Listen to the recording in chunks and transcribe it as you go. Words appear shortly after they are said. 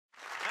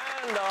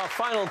And our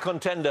final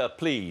contender,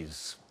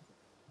 please.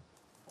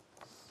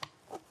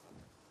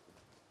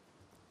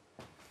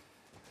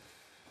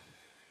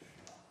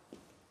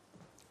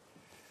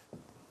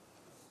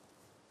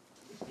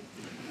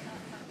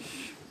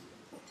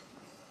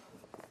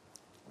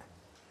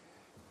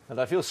 And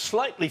I feel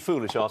slightly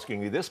foolish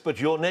asking you this, but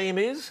your name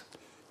is?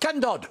 Ken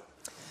Dodd.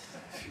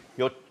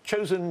 Your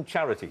chosen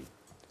charity?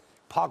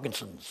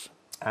 Parkinson's.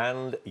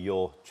 And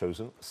your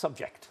chosen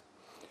subject?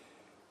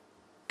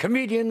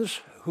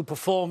 Comedians who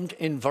performed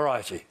in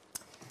Variety.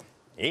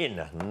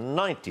 In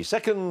 90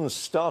 seconds,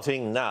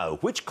 starting now.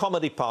 Which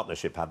comedy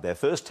partnership had their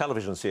first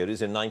television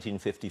series in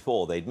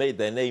 1954? They'd made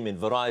their name in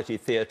variety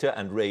theatre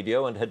and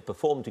radio and had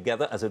performed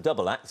together as a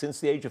double act since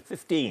the age of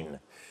 15.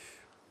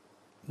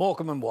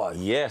 Morecambe and Wise.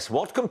 Yes.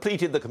 What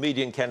completed the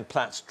comedian Ken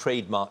Platt's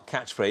trademark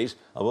catchphrase,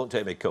 "I won't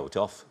take my coat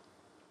off"?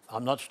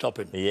 I'm not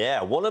stopping.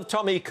 Yeah. One of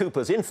Tommy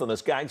Cooper's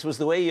infamous gags was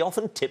the way he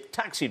often tipped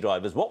taxi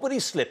drivers. What would he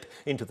slip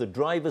into the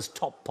driver's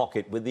top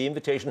pocket with the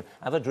invitation,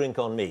 "Have a drink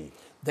on me"?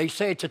 They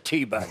say it's a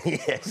tea bag.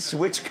 Yes.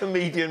 Which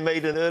comedian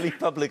made an early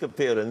public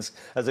appearance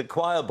as a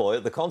choir boy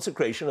at the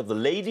consecration of the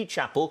Lady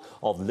Chapel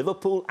of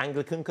Liverpool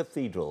Anglican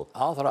Cathedral?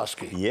 Arthur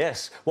Askey.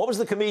 Yes. What was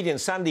the comedian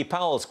Sandy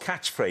Powell's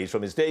catchphrase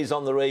from his days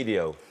on the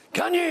radio?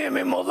 Can you hear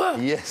me,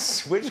 Mother?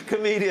 Yes. Which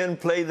comedian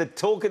played the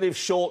talkative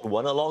short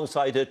one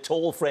alongside her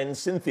tall friend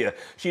Cynthia?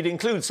 She'd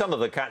include some of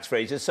the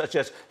catchphrases, such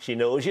as, "She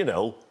knows you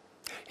know."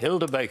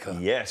 Hilda Baker.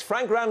 Yes.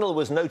 Frank Randall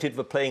was noted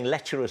for playing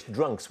lecherous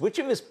drunks. Which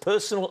of his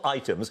personal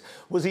items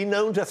was he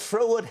known to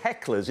throw at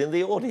hecklers in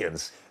the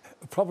audience?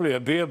 Probably a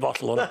beer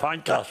bottle or a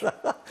pint glass.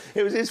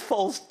 It was his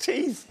false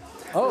teeth.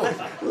 Oh.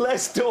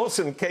 Les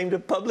Dawson came to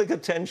public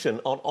attention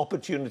on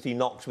opportunity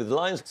knocks with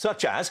lines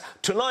such as,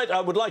 "Tonight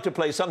I would like to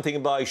play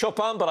something by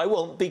Chopin, but I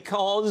won't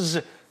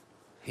because..."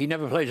 He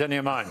never plays any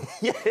of mine.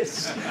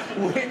 Yes.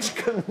 Which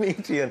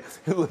comedian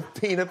who had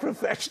been a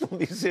professional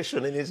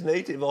musician in his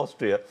native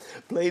Austria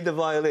played the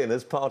violin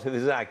as part of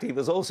his act? He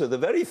was also the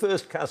very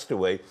first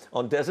castaway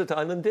on Desert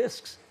Island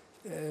Discs.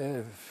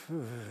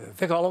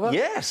 Vic Oliver?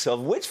 Yes.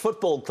 Of which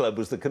football club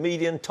was the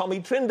comedian Tommy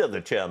Trinder the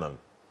chairman?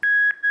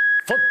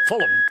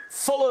 Fulham.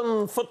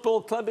 Fulham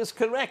Football Club is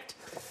correct.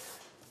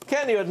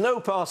 Ken, you had no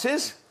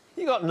passes.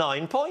 You got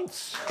 9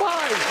 points.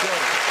 5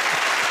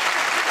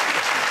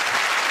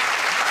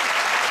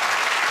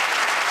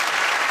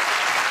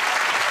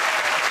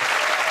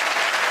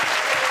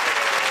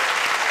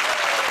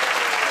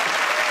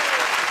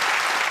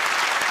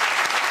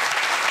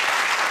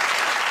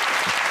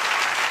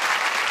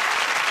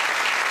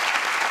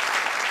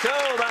 So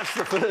that's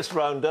the first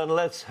round done.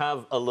 Let's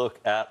have a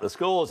look at the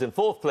scores. In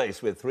fourth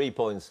place with 3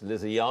 points,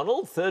 Lizzie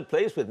Arnold. Third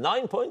place with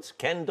 9 points,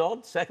 Ken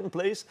Dodd. Second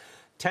place,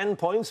 10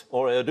 points,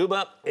 Oreo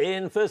Duba.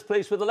 In first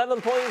place with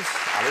 11 points,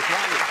 Alice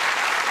Wiley.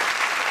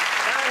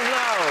 And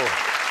now,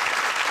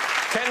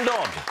 Ken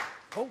Dodd.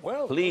 Oh,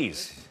 well.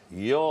 Please,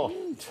 your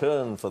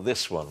turn for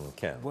this one,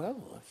 Ken. Well,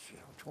 let's see.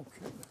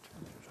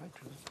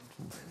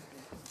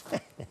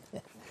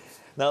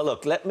 Now,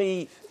 look, let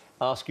me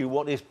ask you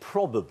what is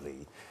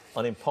probably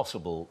an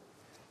impossible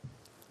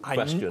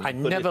question. I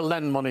never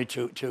lend money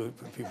to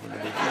people. All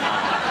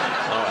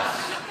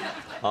right.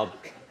 I'll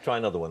try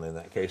another one in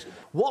that case.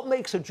 What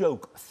makes a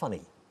joke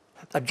funny?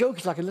 A joke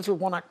is like a little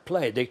one-act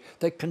play.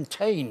 They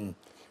contain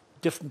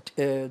different.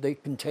 They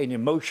contain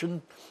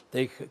emotion.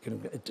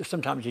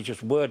 Sometimes it's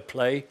just word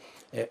play,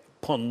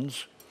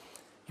 puns.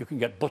 You can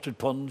get buttered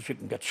puns. You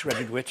can get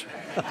shredded wit.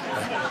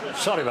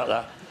 Sorry about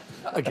that.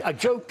 A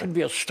joke can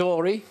be a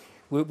story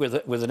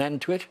with an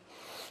end to it.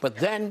 But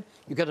then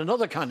you get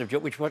another kind of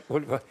joke, which I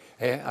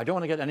don't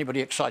want to get anybody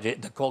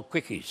excited. They're called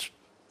quickies.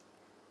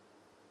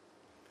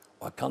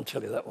 Well, I can't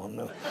tell you that one,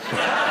 no.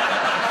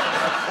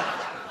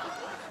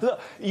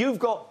 Look,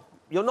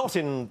 you're not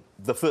in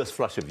the first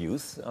flush of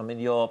youth. I mean,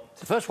 you're...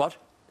 The first what?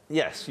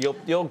 Yes, you're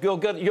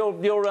good. You're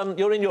in your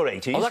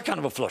 80s. Oh, that kind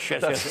of a flush,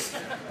 yes, yes.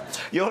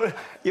 You're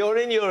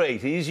in your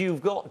 80s.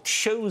 You've got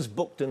shows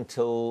booked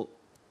until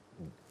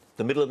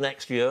the middle of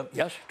next year.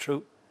 Yes,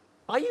 true.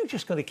 Are you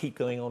just going to keep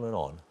going on and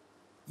on?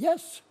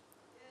 Yes.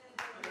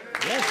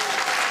 Yes.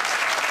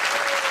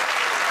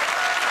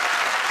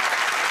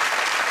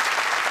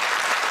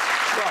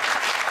 Well,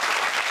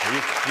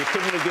 you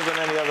couldn't have given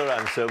any other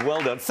answer.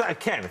 Well done.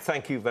 Ken,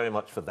 thank you very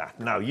much for that.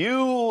 Now,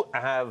 you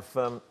have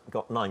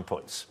got 9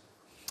 points.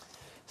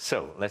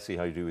 So, let's see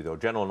how you do with your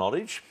general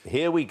knowledge.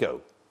 Here we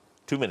go.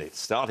 2 minutes,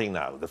 starting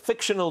now. The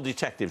fictional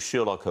detective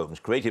Sherlock Holmes,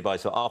 created by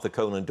Sir Arthur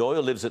Conan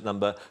Doyle, lives at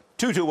number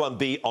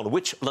 221B on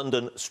which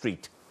London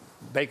street?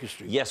 Baker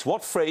Street. Yes.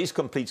 What phrase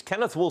completes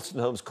Kenneth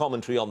Wolstenholme's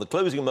commentary on the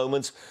closing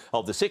moments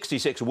of the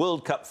 '66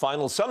 World Cup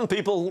final? Some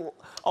people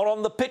are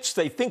on the pitch.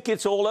 They think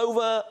it's all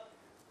over.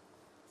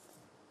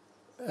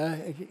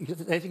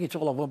 They think it's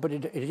all over, but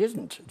it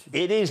isn't.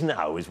 It is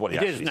now, is what he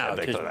actually said.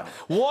 It is now.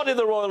 What did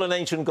the Royal and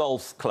Ancient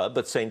Golf Club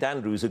at St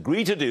Andrews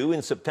agree to do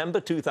in September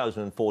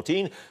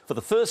 2014 for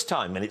the first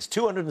time in its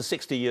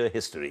 260-year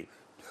history?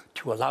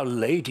 To allow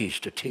ladies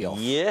to tee off.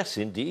 Yes,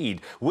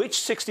 indeed. Which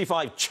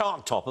 65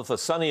 chart topper for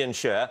Sonny and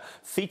Cher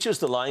features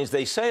the lines,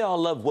 "They say our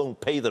love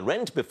won't pay the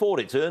rent. Before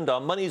it's earned,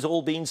 our money's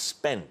all been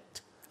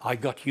spent"? I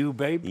Got You,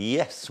 Babe?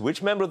 Yes.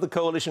 Which member of the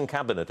coalition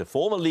cabinet, a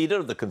former leader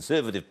of the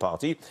Conservative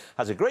Party,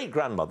 has a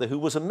great-grandmother who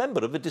was a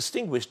member of a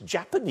distinguished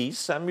Japanese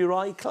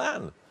samurai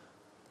clan?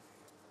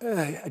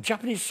 A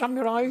Japanese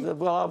samurai?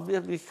 Well,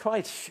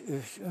 quite...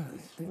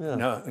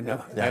 No.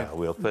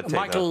 we'll take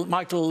Michael...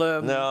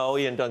 No,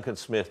 Ian Duncan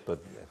Smith, but...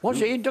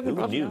 Was it Ian Duncan?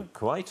 Who knew?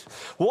 Quite.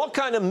 What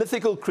kind of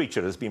mythical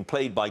creature has been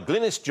played by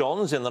Glynis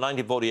Johns in the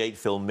 1948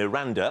 film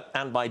Miranda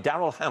and by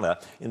Daryl Hannah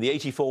in the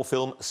 1984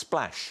 film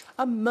Splash?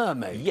 A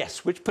mermaid?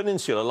 Yes. Which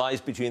peninsula lies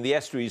between the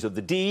estuaries of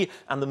the Dee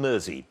and the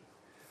Mersey?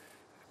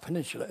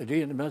 Peninsula,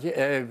 Mersey,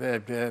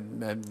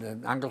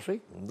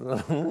 Anglesey?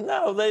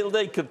 No,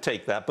 they could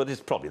take that, but it's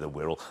probably the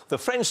Wirral. The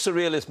French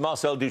surrealist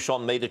Marcel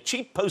Duchamp made a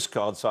cheap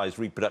postcard-sized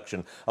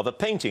reproduction of a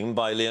painting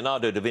by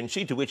Leonardo da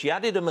Vinci to which he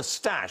added a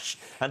moustache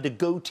and a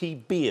goatee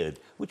beard.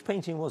 Which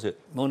painting was it?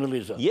 Mona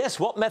Lisa. Yes.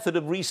 What method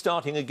of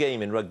restarting a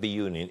game in rugby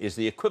union is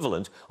the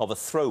equivalent of a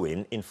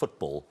throw-in in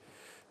football?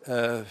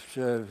 A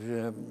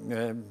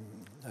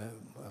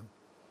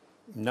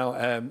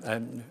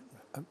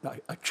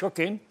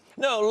chuck-in?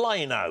 No,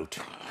 line out.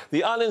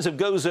 The islands of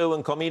Gozo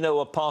and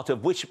Comino are part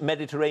of which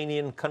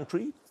Mediterranean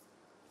country?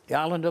 The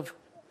island of?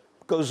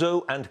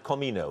 Gozo and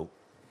Comino.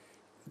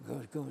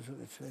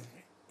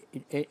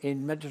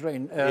 In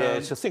Mediterranean. Yeah,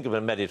 so think of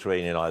a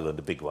Mediterranean island,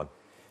 a big one.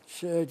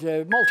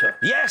 Malta.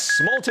 Yes,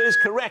 Malta is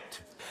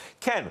correct.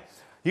 Ken,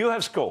 you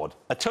have scored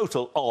a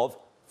total of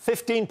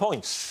 15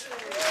 points.